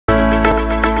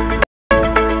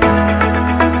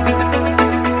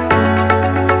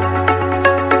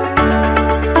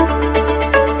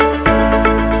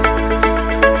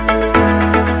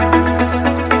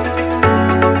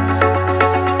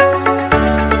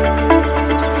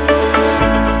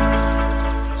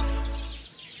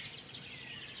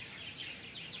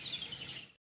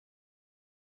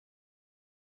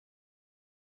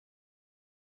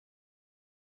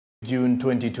June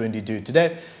 2022.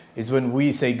 Today is when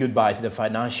we say goodbye to the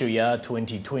financial year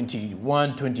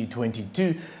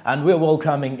 2021-2022, and we're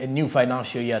welcoming a new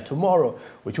financial year tomorrow,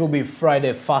 which will be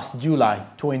Friday, 1st July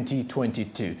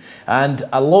 2022. And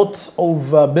a lot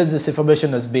of business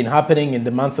information has been happening in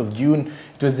the month of June.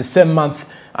 It was the same month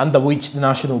under which the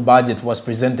national budget was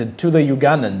presented to the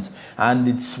Ugandans, and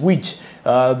it's which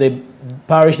the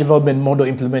parish development model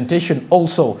implementation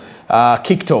also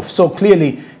kicked off. So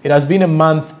clearly it has been a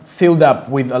month filled up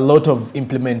with a lot of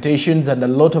implementations and a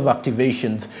lot of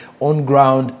activations on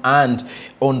ground and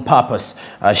on purpose,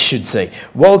 I should say.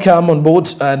 Welcome on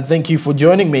board and thank you for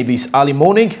joining me this early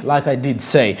morning. Like I did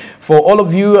say, for all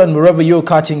of you and wherever you're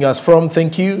catching us from,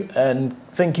 thank you, and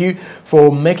thank you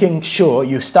for making sure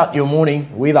you start your morning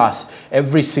with us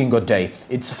every single day.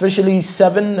 It's officially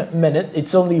 7 minutes.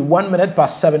 It's only 1 minute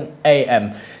past 7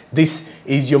 a.m. This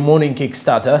is your morning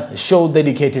Kickstarter, a show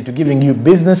dedicated to giving you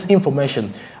business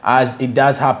information as it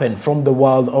does happen from the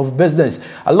world of business.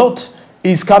 A lot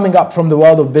is coming up from the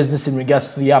world of business in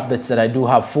regards to the updates that I do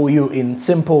have for you in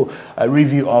simple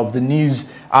review of the news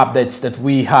updates that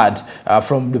we had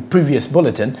from the previous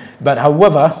bulletin. But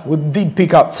however, we did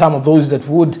pick up some of those that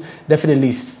would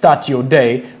definitely start your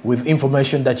day with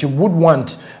information that you would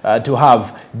want to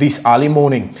have this early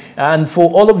morning. And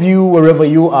for all of you, wherever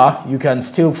you are, you can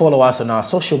still follow us on our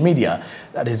social media.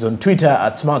 That is on Twitter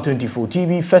at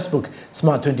Smart24TV, Facebook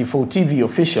Smart24TV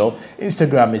Official,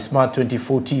 Instagram is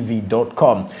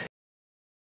Smart24TV.com.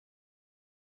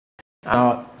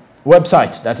 Our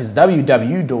website, that is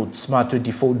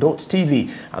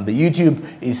www.smart24.tv, and the YouTube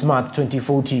is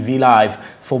Smart24TV Live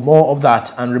for more of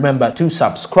that, and remember to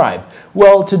subscribe.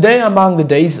 Well, today among the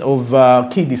days of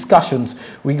key discussions,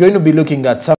 we're going to be looking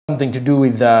at something to do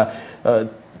with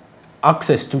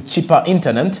access to cheaper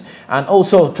internet, and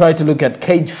also try to look at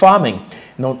cage farming.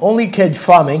 Not only cage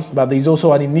farming, but there's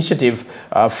also an initiative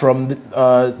from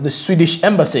the Swedish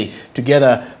Embassy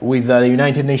together with the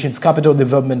United Nations Capital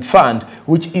Development Fund,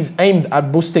 which is aimed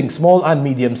at boosting small and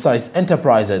medium-sized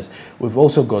enterprises. We've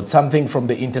also got something from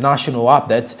the international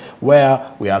updates,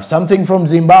 where we have something from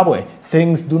Zimbabwe.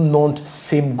 Things do not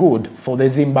seem good for the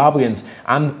Zimbabweans,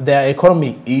 and their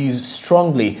economy is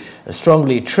strongly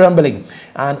trembling.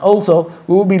 And also,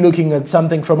 we will be looking at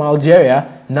something from Algeria,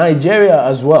 Nigeria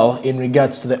as well, in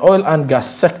regards to the oil and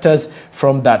gas sectors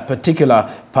from that particular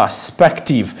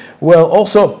perspective. Well,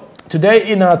 also today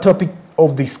in our topic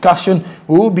of discussion,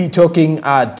 we will be looking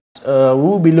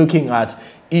at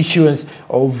issues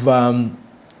of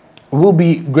we'll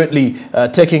be greatly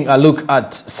taking a look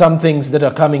at some things that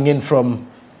are coming in from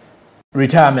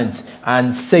retirement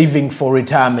and saving for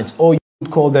retirement, or you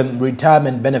would call them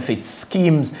retirement benefits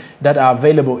schemes that are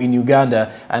available in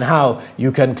Uganda, and how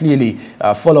you can clearly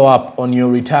follow up on your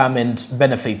retirement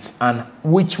benefits, and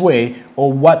which way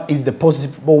or what is the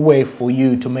possible way for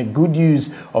you to make good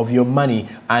use of your money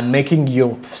and making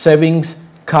your savings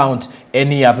count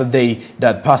any other day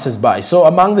that passes by. So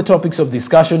among the topics of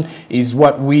discussion is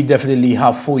what we definitely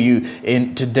have for you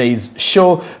in today's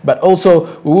show. But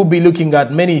also we will be looking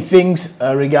at many things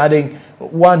regarding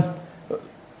one,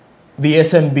 the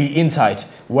SMB Insight,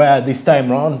 where this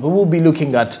time around we will be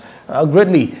looking at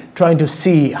greatly trying to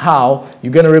see how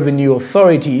Uganda Revenue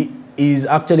Authority is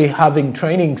actually having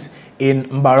trainings in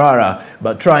Mbarara,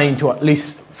 but trying to at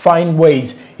least find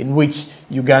ways in which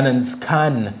Ugandans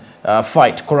can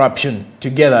fight corruption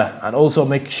together and also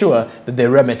make sure that they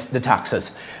remit the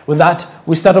taxes. With that,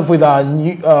 we start off with our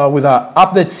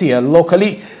updates here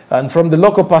locally, and from the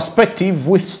local perspective,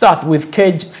 we start with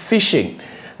cage fishing.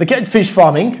 The cage fish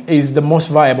farming is the most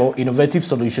viable, innovative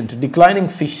solution to declining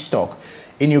fish stock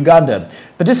in Uganda.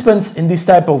 Participants in this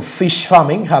type of fish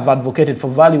farming have advocated for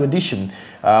value addition,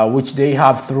 which they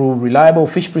have through reliable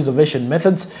fish preservation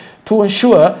methods to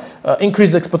ensure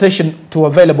increased exportation to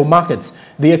available markets.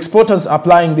 The exporters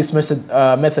applying this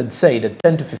method say that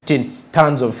 10 to 15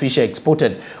 tons of fish are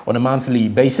exported on a monthly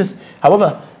basis.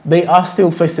 However, they are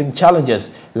still facing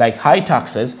challenges like high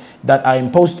taxes that are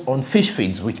imposed on fish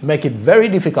feeds, which make it very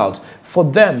difficult for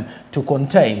them to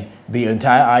contain the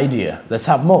entire idea. Let's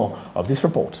have more of this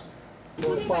report.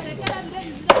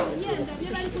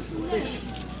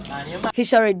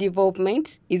 Fishery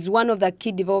development is one of the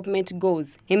key development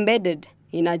goals embedded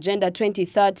in Agenda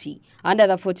 2030 under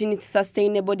the 14th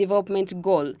Sustainable Development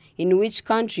Goal, in which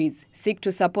countries seek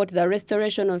to support the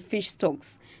restoration of fish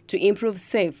stocks to improve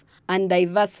safe and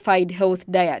diversified health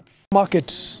diets.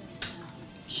 Market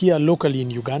here locally in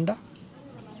Uganda,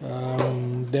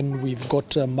 then we've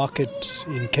got a market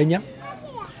in Kenya.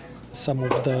 Some of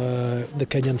the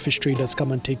Kenyan fish traders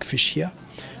come and take fish here,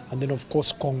 and then of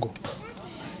course Congo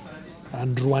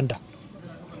and Rwanda.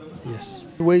 Yes.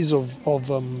 Ways of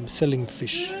selling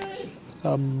fish.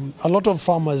 A lot of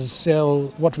farmers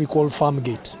sell what we call farm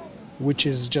gate, which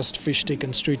is just fish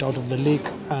taken straight out of the lake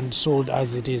and sold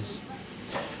as it is.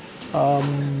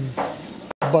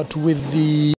 But with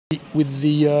the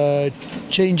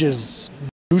changes,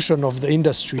 evolution of the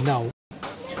industry now,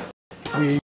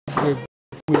 it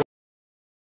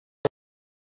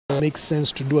makes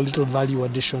sense to do a little value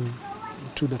addition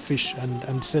to the fish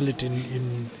and sell it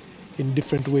in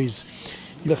different ways.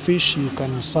 The fish, you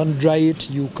can sun dry it,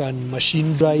 you can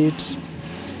machine dry it,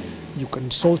 you can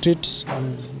salt it,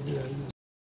 and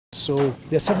so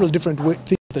there are several different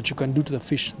things that you can do to the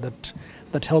fish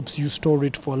that helps you store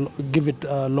it give it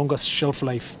a longer shelf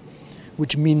life,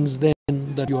 which means then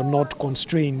that you are not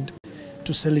constrained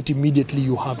to sell it immediately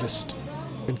you harvest.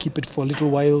 You can keep it for a little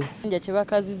while.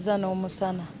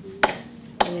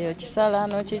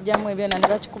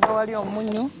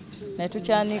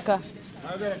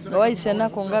 Wayise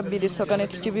ennaku nga bbiri soka ne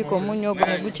tukibika omunnyo ogwo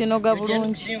ne gukinoga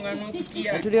bulungi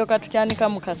ne tulyoka tukyanika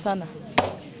mu kasana.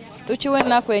 Tukiwa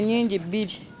ennaku ennyingi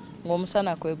bbiri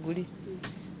ng'omusana kweguli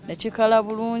ne kikala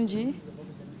bulungi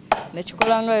ne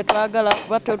kikola nga bwe twagala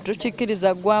kuba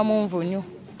tukikkiriza ggwamu nvunyu.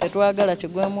 Tetwagala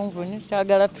kigwemu nvunyu,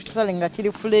 kyagala tukisale nga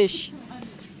kiri fresh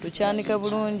tukyanike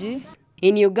bulungi.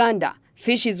 In Uganda,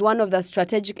 fish is one of the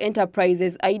strategic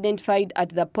enterprises identified at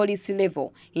the policy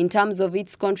level in terms of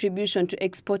its contribution to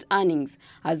export earnings,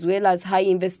 as well as high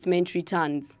investment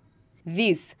returns.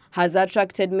 This has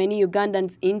attracted many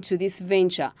Ugandans into this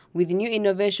venture with new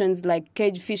innovations like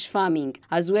cage fish farming,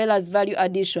 as well as value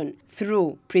addition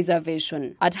through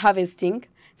preservation. At harvesting,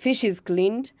 fish is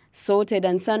cleaned, salted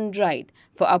and sun-dried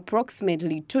for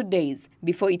approximately 2 days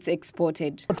before it's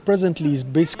exported. What presently is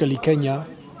basically Kenya,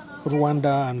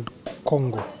 Rwanda and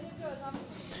Congo.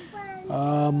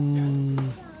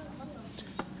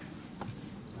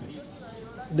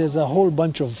 There's a whole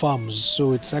bunch of farms,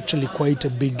 so it's actually quite a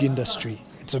big industry.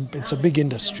 It's a big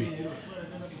industry,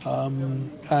 but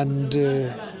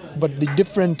the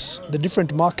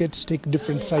different markets take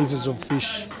different sizes of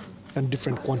fish and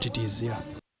different quantities. Yeah,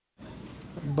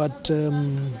 but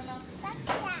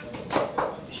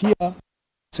here,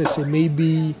 say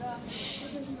maybe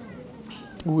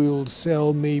we'll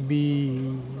sell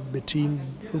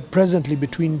presently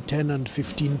between 10 and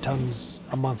 15 tons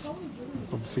a month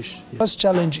of fish. Yeah. First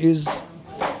challenge is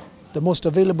the most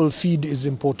available feed is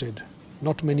imported.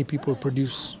 Not many people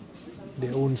produce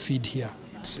their own feed here.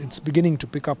 It's beginning to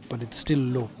pick up, but it's still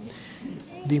low.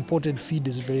 The imported feed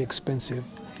is very expensive.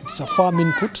 It's a farm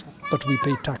input, but we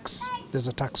pay tax. There's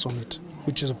a tax on it,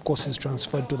 which is of course is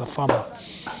transferred to the farmer.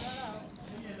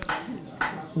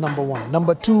 Number one.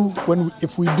 Number two,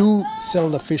 if we do sell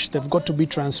the fish, they've got to be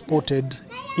transported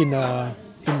in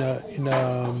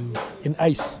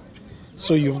ice.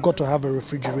 So you've got to have a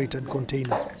refrigerated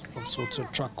container of sorts, a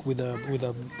truck with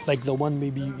a like the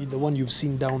one you've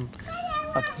seen down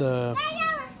at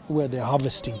where they're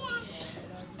harvesting.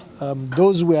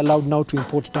 Those we're allowed now to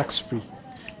import tax-free,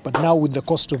 but now with the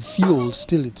cost of fuel,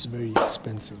 still it's very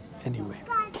expensive anyway.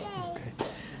 Okay.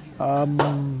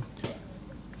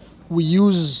 We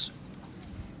use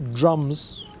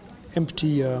drums,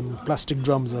 empty plastic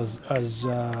drums as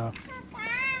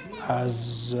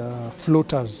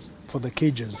floaters for the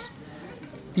cages.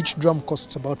 Each drum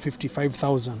costs about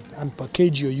 55,000, and per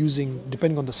cage you're using,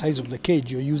 depending on the size of the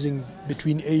cage, you're using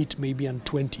between 8 maybe and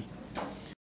 20.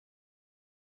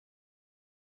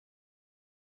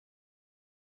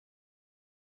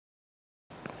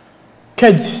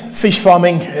 Cage fish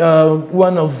farming,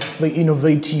 one of the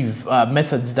innovative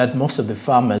methods that most of the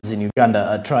farmers in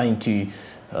Uganda are trying to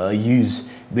use,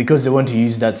 because they want to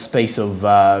use that space of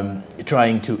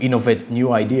trying to innovate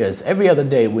new ideas. Every other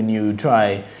day when you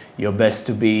try your best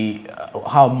to be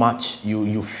how much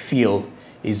you feel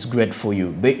is great for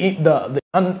you.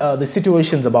 The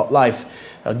situations about life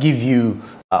give you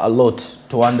a lot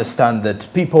to understand that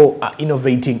people are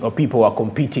innovating or people are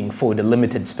competing for the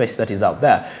limited space that is out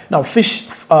there. Now, fish,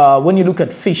 when you look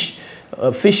at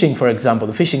fishing, for example,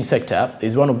 the fishing sector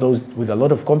is one of those with a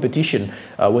lot of competition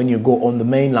when you go on the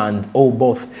mainland or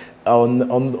both on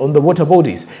the water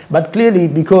bodies. But clearly,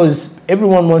 because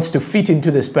everyone wants to fit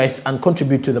into the space and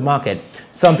contribute to the market,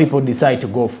 some people decide to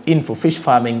go in for fish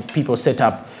farming. People set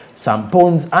up some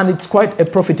ponds, and it's quite a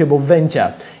profitable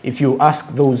venture if you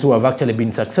ask those who have actually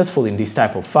been successful in this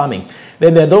type of farming.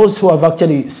 Then there are those who have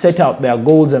actually set out their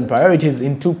goals and priorities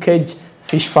into cage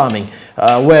fish farming,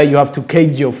 where you have to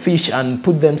cage your fish and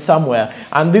put them somewhere.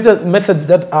 And these are methods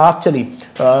that are actually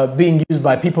being used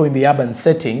by people in the urban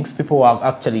settings. People are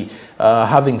actually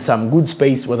having some good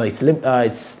space, whether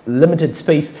it's limited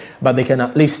space, but they can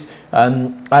at least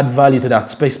add value to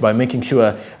that space by making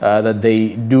sure that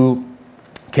they do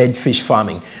cage fish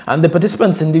farming. And the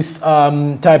participants in this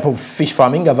type of fish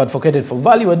farming have advocated for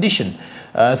value addition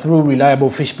through reliable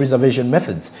fish preservation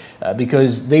methods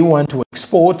because they want to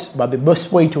export, but the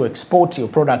best way to export your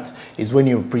product is when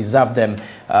you preserve them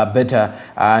better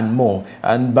and more.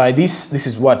 And by this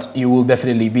is what you will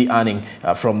definitely be earning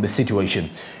from the situation.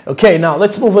 Okay, now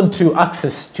let's move on to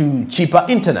access to cheaper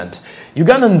internet.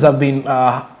 Ugandans have been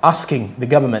asking the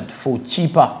government for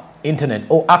cheaper internet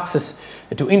or access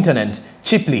to internet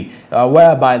cheaply,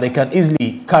 whereby they can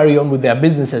easily carry on with their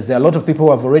businesses. There are a lot of people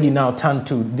who have already now turned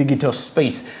to the digital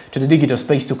space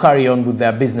to carry on with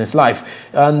their business life.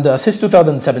 And since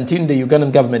 2017, the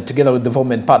Ugandan government, together with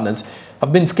development partners,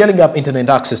 have been scaling up internet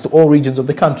access to all regions of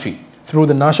the country through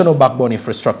the National Backbone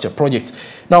Infrastructure Project.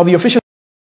 Now, the official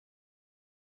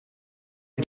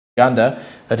Uganda,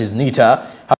 that is NITA,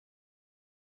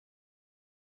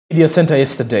 Media Center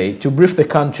yesterday to brief the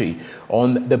country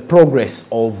on the progress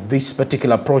of this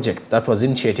particular project that was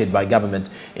initiated by government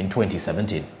in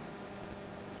 2017.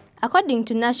 According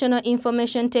to National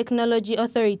Information Technology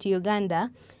Authority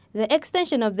Uganda, the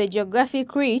extension of the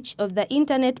geographic reach of the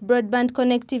internet broadband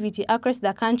connectivity across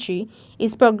the country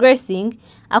is progressing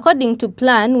according to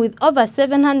plan, with over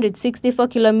 764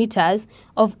 kilometers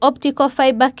of optical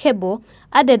fiber cable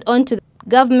added onto the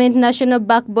government national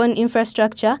backbone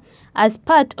infrastructure as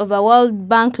part of a World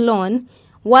Bank loan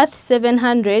worth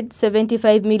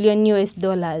 $775 million US.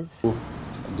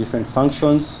 Different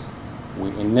functions,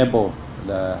 we enable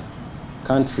the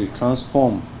country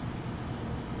transform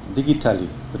digitally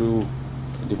through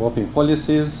developing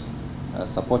policies,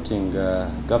 supporting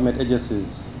government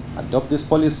agencies adopt these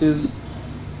policies,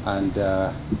 and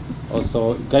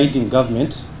also guiding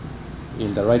government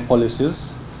in the right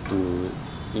policies to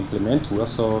implement. We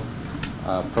also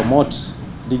promote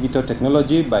digital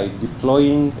technology by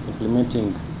deploying,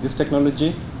 implementing this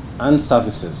technology and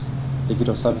services,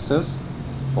 digital services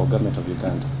for government of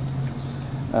Uganda.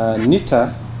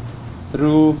 NITA,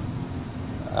 through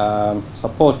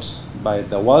support by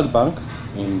the World Bank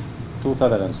in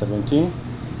 2017,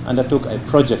 undertook a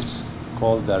project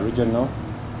called the Regional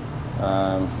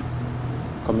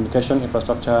Communication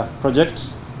Infrastructure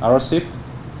Project, RCIP.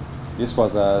 This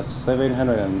was a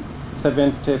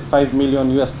 $775 million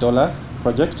US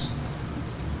project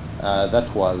that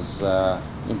was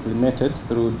implemented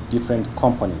through different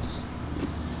components.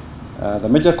 The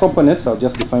major components, I'll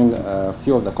just define a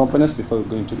few of the components before we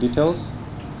go into details.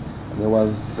 There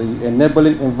was the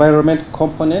enabling environment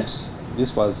component.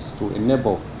 This was to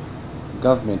enable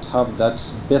government have that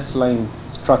baseline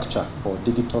structure for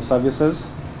digital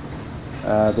services.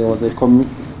 There was a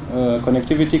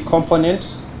connectivity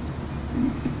component.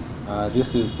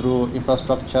 This is through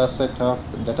infrastructure setup,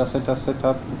 data center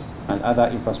setup, and other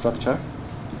infrastructure.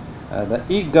 The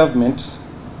e-government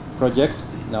project,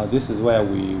 now this is where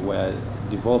we were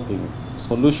developing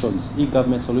solutions,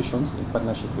 e-government solutions in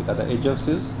partnership with other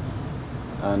agencies.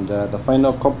 And the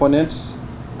final component,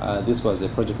 this was a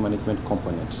project management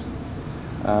component.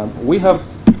 We have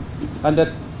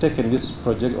undertaken this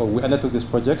project, or we undertook this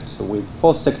project with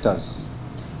 4 sectors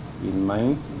in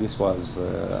mind. This was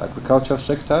agriculture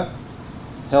sector,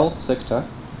 health sector,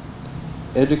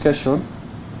 education,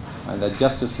 and the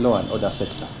justice, law and order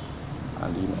sector.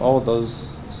 And in all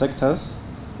those sectors,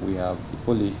 we have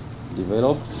fully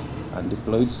developed and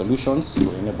deployed solutions to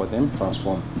enable them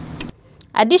transform.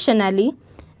 Additionally,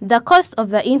 the cost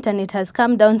of the internet has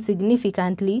come down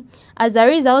significantly as a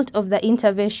result of the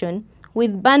intervention,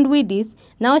 with bandwidth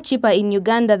now cheaper in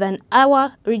Uganda than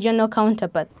our regional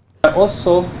counterpart.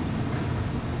 Also,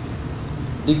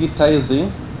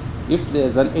 digitizing, if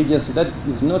there's an agency that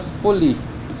is not fully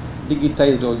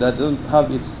digitized or that doesn't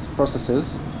have its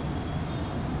processes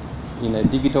in a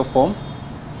digital form,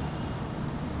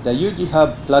 the UG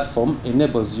Hub platform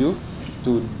enables you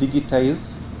to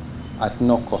digitize at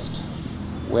no cost.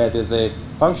 Where there's a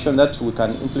function that we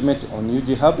can implement on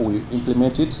UG Hub, we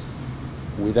implement it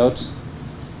without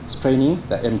straining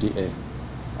the MDA.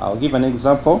 I'll give an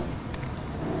example.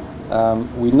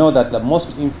 We know that the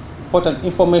most important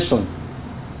information.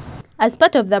 As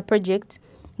part of the project,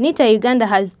 NITA Uganda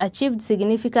has achieved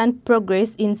significant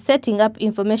progress in setting up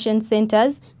information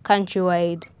centers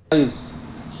countrywide. Is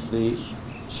the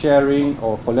sharing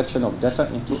or collection of data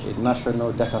into a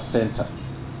national data center.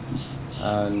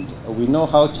 And we know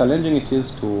how challenging it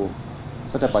is to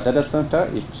set up a data center.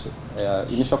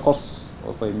 Initial costs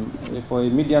for a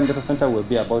medium data center will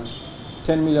be about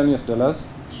 $10 million US.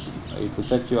 it will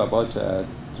take you about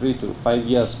 3 to 5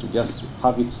 years to just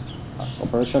have it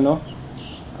operational,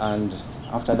 and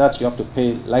after that you have to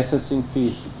pay licensing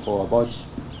fees for about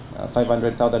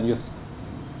 500,000 US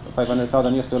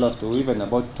dollars to even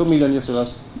about $2 million US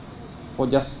dollars for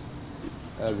just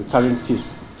recurring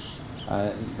fees.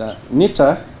 The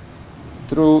NITA,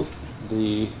 through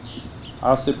the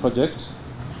RC project,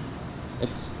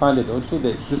 expanded onto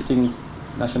the existing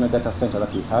national data center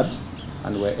that we had,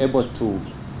 and were able to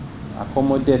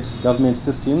accommodate government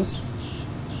systems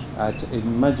at a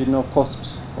marginal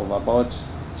cost of about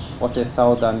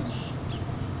 40,000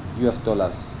 US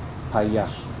dollars per year.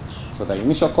 So the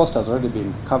initial cost has already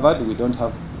been covered. We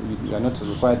are not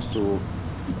required to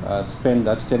spend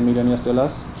that 10 million US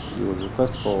dollars. You will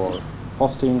request for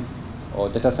hosting or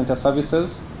data center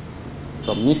services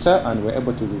from NITA, and we're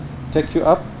able to take you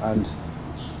up, and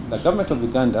the government of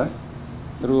Uganda,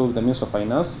 through the Ministry of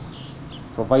Finance,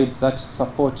 provides that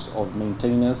support of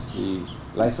maintenance, the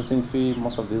licensing fee.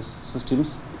 Most of these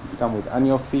systems come with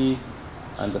annual fee,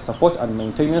 and the support and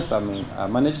maintenance are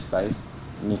managed by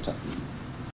NITA.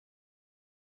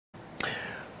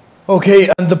 Okay,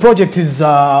 and the project is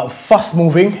fast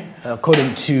moving,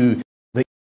 according to the...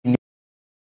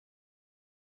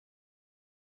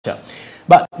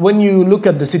 But when you look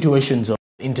at the situations of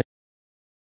internet,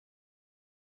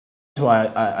 to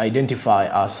identify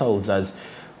ourselves as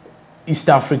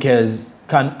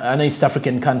an East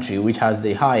African country which has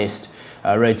the highest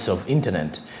rates of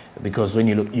internet, because when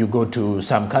you go to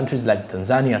some countries like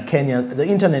Tanzania, Kenya, the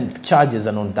internet charges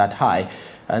are not that high,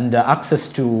 and access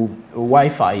to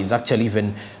Wi-Fi is actually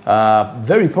even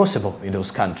very possible in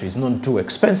those countries, not too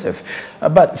expensive.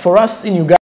 But for us in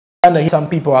Uganda, some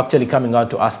people are actually coming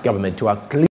out to ask government to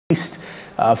at least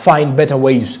find better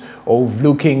ways of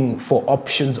looking for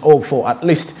options, or for at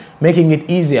least making it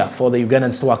easier for the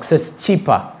Ugandans to access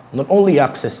cheaper, not only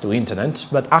access to internet,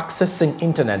 but accessing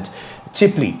internet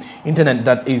cheaply, internet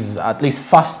that is at least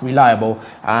fast, reliable,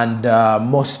 and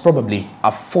most probably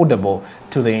affordable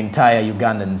to the entire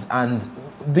Ugandans. And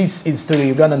this is to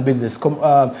the Ugandan business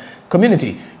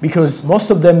community, because most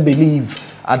of them believe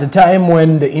at a time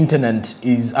when the internet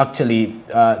is actually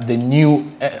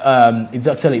it's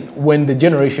actually when the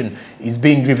generation is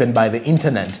being driven by the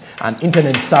internet, and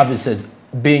internet services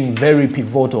being very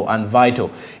pivotal and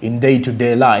vital in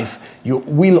day-to-day life, you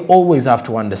will always have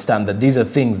to understand that these are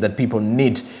things that people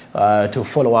need to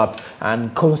follow up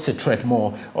and concentrate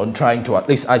more on, trying to at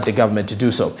least urge the government to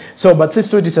do so. But since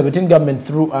 2017, government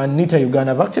through NITA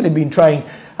Uganda have actually been trying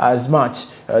as much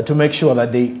to make sure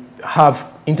that they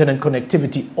have internet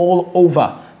connectivity all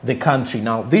over the country.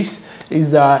 Now, this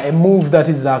is a move that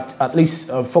is at least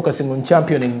focusing on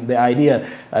championing the idea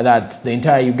that the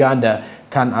entire Uganda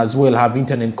can as well have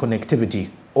internet connectivity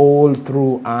all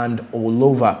through and all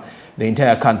over the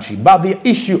entire country. But the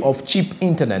issue of cheap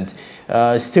internet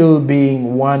still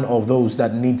being one of those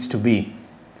that needs to be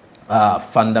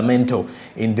fundamental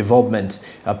in development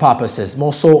purposes,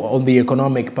 more so on the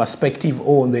economic perspective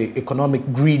or on the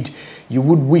economic grid. You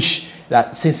would wish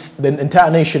that since the entire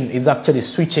nation is actually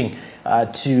switching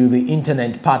to the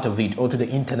internet part of it, or to the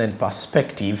internet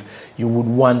perspective, you would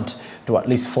want to at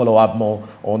least follow up more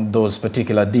on those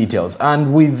particular details.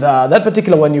 And with that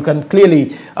particular one, you can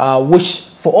clearly wish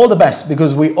for all the best,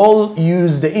 because we all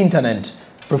use the internet,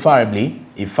 preferably,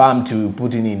 if I'm to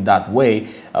put it in that way,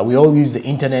 we all use the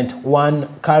internet.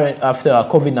 After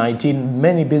COVID-19,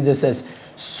 many businesses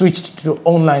switched to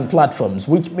online platforms,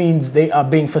 which means they are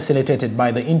being facilitated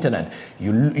by the internet.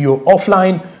 You're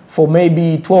offline for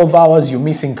maybe 12 hours, you're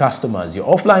missing customers. You're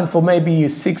offline for maybe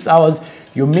 6 hours,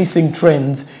 you're missing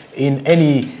trends in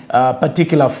any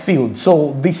particular field.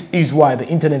 So this is why the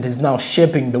internet is now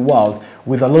shaping the world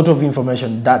with a lot of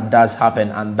information that does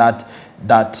happen, and that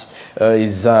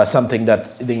is something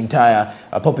that the entire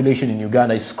population in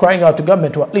Uganda is crying out to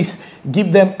government to at least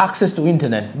give them access to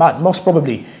internet, but most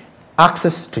probably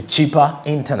access to cheaper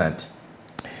internet.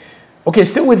 Okay,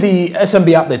 still with the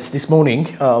SMB updates this morning,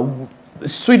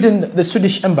 the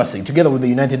Swedish Embassy, together with the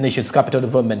United Nations Capital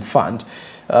Development Fund,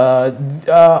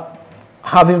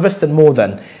 have invested more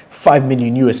than $5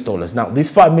 million US. Now,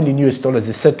 this $5 million US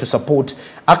is set to support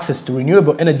access to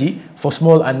renewable energy for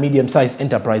small and medium-sized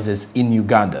enterprises in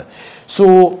Uganda.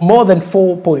 So more than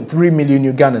 4.3 million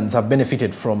Ugandans have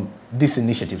benefited from this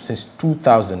initiative since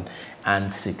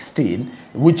 2016,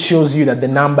 which shows you that the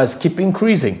numbers keep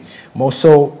increasing, more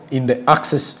so in the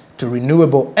access to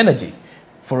renewable energy.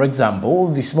 For example,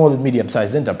 the small and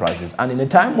medium-sized enterprises. And in a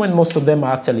time when most of them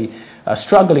are actually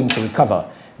struggling to recover,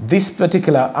 this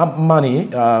particular money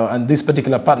and this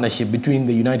particular partnership between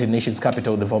the United Nations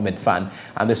Capital Development Fund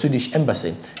and the Swedish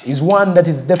Embassy is one that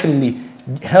is definitely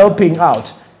helping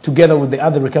out together with the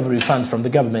other recovery funds from the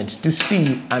government to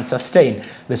see and sustain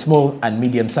the small and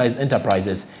medium-sized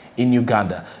enterprises in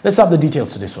Uganda. Let's have the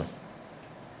details to this one.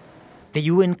 The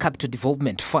UN Capital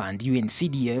Development Fund,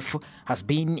 UNCDF, has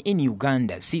been in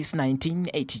Uganda since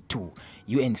 1982.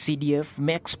 UNCDF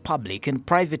makes public and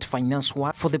private finance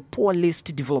work for the poor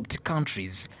least developed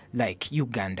countries like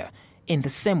Uganda. In the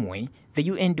same way, the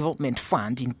UN Development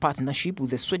Fund, in partnership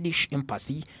with the Swedish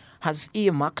Embassy, has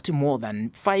earmarked more than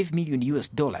 $5 million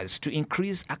to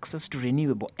increase access to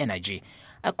renewable energy.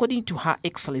 According to Her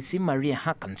Excellency Maria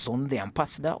Håkansson, the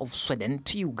ambassador of Sweden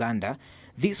to Uganda,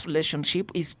 this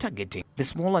relationship is targeting the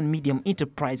small and medium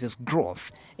enterprises'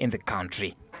 growth in the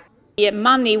country. The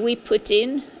money we put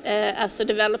in as a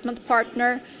development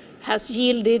partner has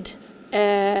yielded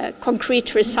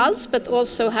concrete results, but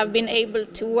also have been able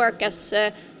to work as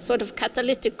sort of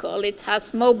catalytical. It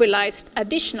has mobilized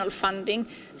additional funding,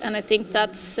 and I think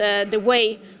that's the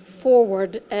way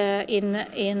forward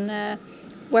in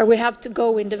where we have to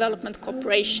go in development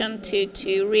cooperation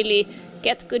to really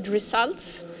get good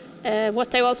results.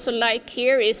 What I also like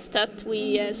here is that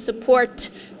we support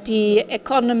the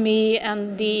economy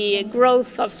and the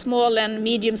growth of small and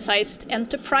medium-sized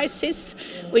enterprises,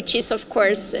 which is of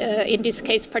course in this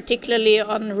case particularly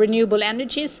on renewable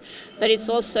energies, but it's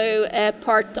also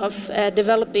part of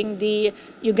developing the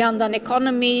Ugandan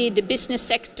economy, the business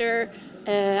sector.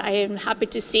 I am happy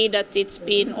to see that it's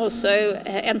been also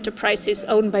enterprises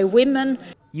owned by women.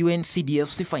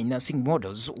 UNCDF's financing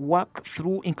models work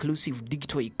through inclusive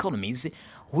digital economies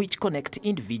which connect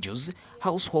individuals,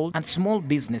 households and small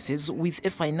businesses with a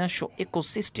financial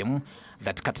ecosystem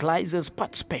that catalyzes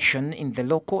participation in the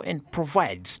local and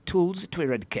provides tools to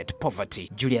eradicate poverty.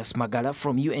 Julius Magala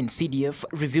from UNCDF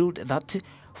revealed that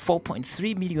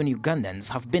 4.3 million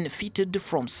Ugandans have benefited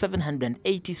from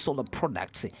 780 solar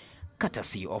products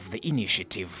courtesy of the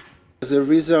initiative. As a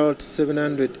result,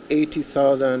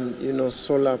 780,000,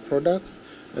 solar products,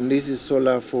 and this is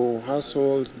solar for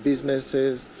households,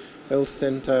 businesses, health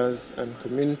centers, and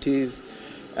communities.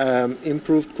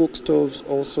 Improved cook stoves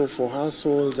also for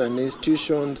households and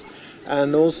institutions,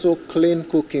 and also clean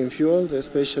cooking fuels,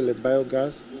 especially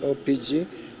biogas, LPG,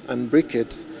 and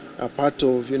briquettes, are part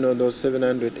of those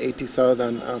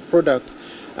 780,000 products.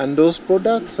 And those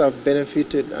products have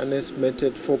benefited an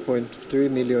estimated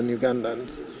 4.3 million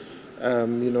Ugandans.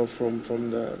 From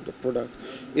the product.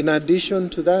 In addition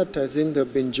to that, I think there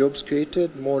have been jobs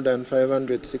created, more than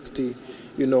 560,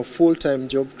 full-time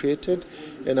jobs created,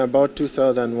 and about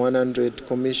 2,100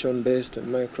 commission-based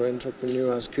and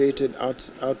micro-entrepreneurs created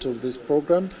out of this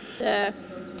program.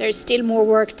 There's still more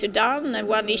work to do. And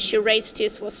one issue raised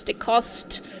was the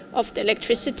cost of the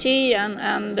electricity,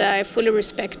 and I fully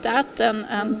respect that, and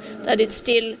that it's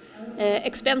still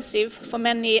expensive for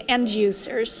many end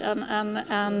users,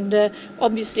 and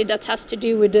obviously that has to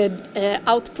do with the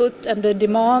output and the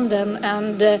demand,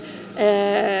 and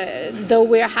though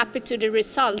we are happy to the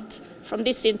result from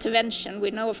this intervention, we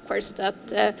know of course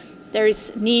that there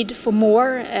is need for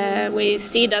more. We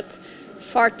see that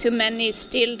far too many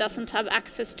still doesn't have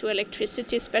access to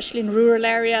electricity, especially in rural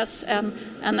areas, and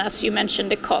as you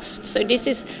mentioned, the cost. So this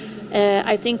is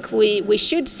I think we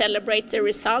should celebrate the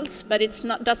results, but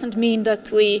doesn't mean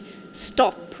that we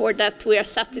stop or that we are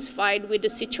satisfied with the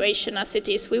situation as it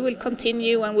is. We will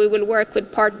continue, and we will work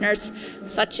with partners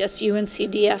such as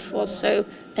UNCDF also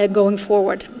going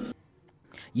forward.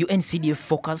 UNCDF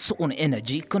focus on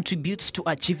energy contributes to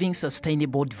achieving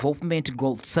Sustainable Development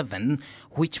Goal 7,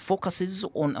 which focuses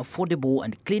on affordable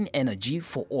and clean energy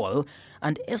for all,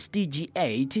 and SDG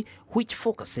 8, which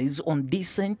focuses on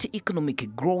decent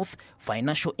economic growth,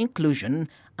 financial inclusion,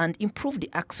 and improved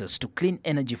access to clean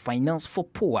energy finance for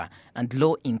poor and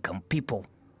low-income people.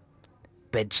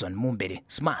 Bedson Mumbere,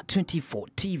 Smart 24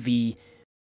 TV.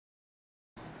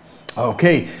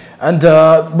 Okay, and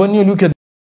when you look at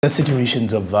the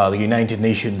situations of the United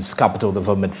Nations Capital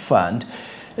Development Fund,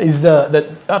 is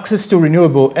that access to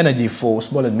renewable energy for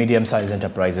small and medium-sized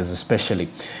enterprises especially.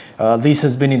 This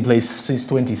has been in place since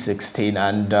 2016,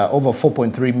 and over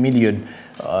 4.3 million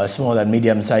small and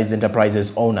medium-sized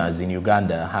enterprises owners in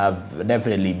Uganda have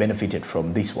definitely benefited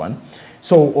from this one.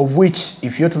 So of which,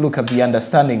 if you're to look at the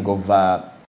understanding of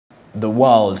the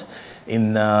world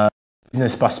in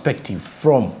business perspective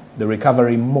from the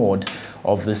recovery mode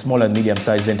of the small and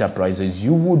medium-sized enterprises,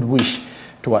 you would wish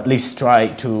to at least try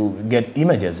to get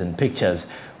images and pictures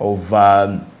of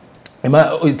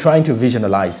trying to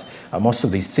visualize most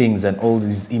of these things and all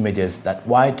these images that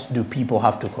what do people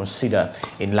have to consider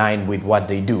in line with what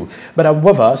they do. But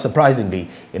however, surprisingly,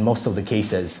 in most of the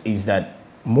cases is that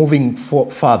moving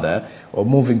further or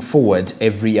moving forward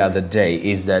every other day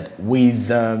is that with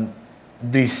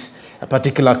this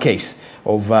particular case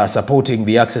of supporting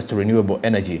the access to renewable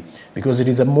energy, because it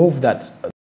is a move that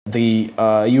the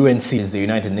UNC, is the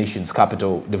United Nations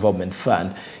Capital Development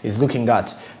Fund, is looking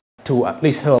at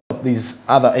least help these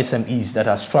other SMEs that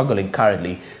are struggling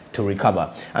currently to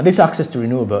recover. And this access to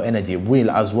renewable energy will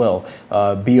as well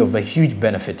be of a huge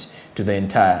benefit to the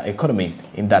entire economy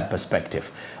in that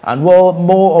perspective. And while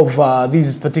more of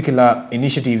these particular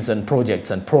initiatives and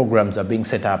projects and programs are being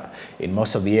set up in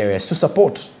most of the areas to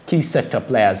support key sector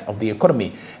players of the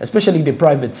economy, especially the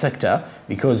private sector,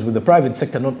 because with the private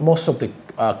sector, not most of the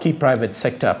key private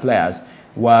sector players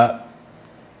were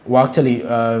actually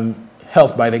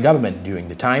helped by the government during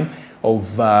the time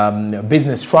of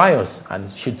business trials,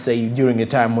 and should say during a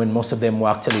time when most of them were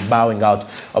actually bowing out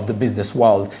of the business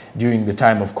world during the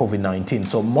time of COVID-19.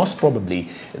 So most probably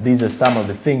these are some of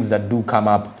the things that do come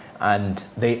up, and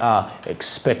they are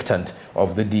expectant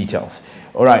of the details.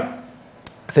 All right.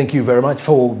 Thank you very much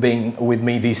for being with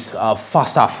me this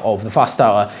first half of the first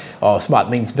hour of Smart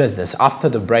Means Business. After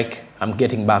the break, I'm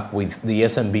getting back with the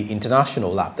SMB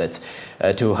International Updates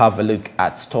to have a look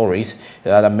at stories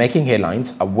that are making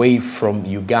headlines away from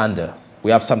Uganda.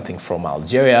 We have something from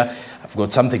Algeria, I've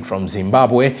got something from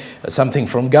Zimbabwe, something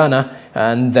from Ghana,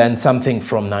 and then something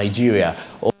from Nigeria.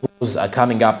 All those are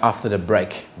coming up after the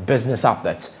break. Business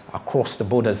updates across the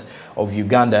borders of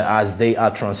Uganda as they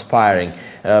are transpiring.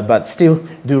 But still,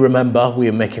 do remember, we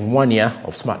are making 1 year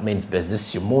of Smart Means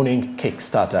Business, your morning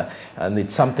Kickstarter. And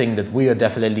it's something that we are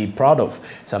definitely proud of,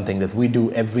 something that we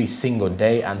do every single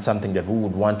day, and something that we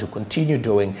would want to continue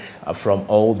doing from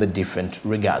all the different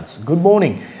regards. Good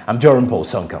morning. I'm Joran Paul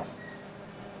Sonko.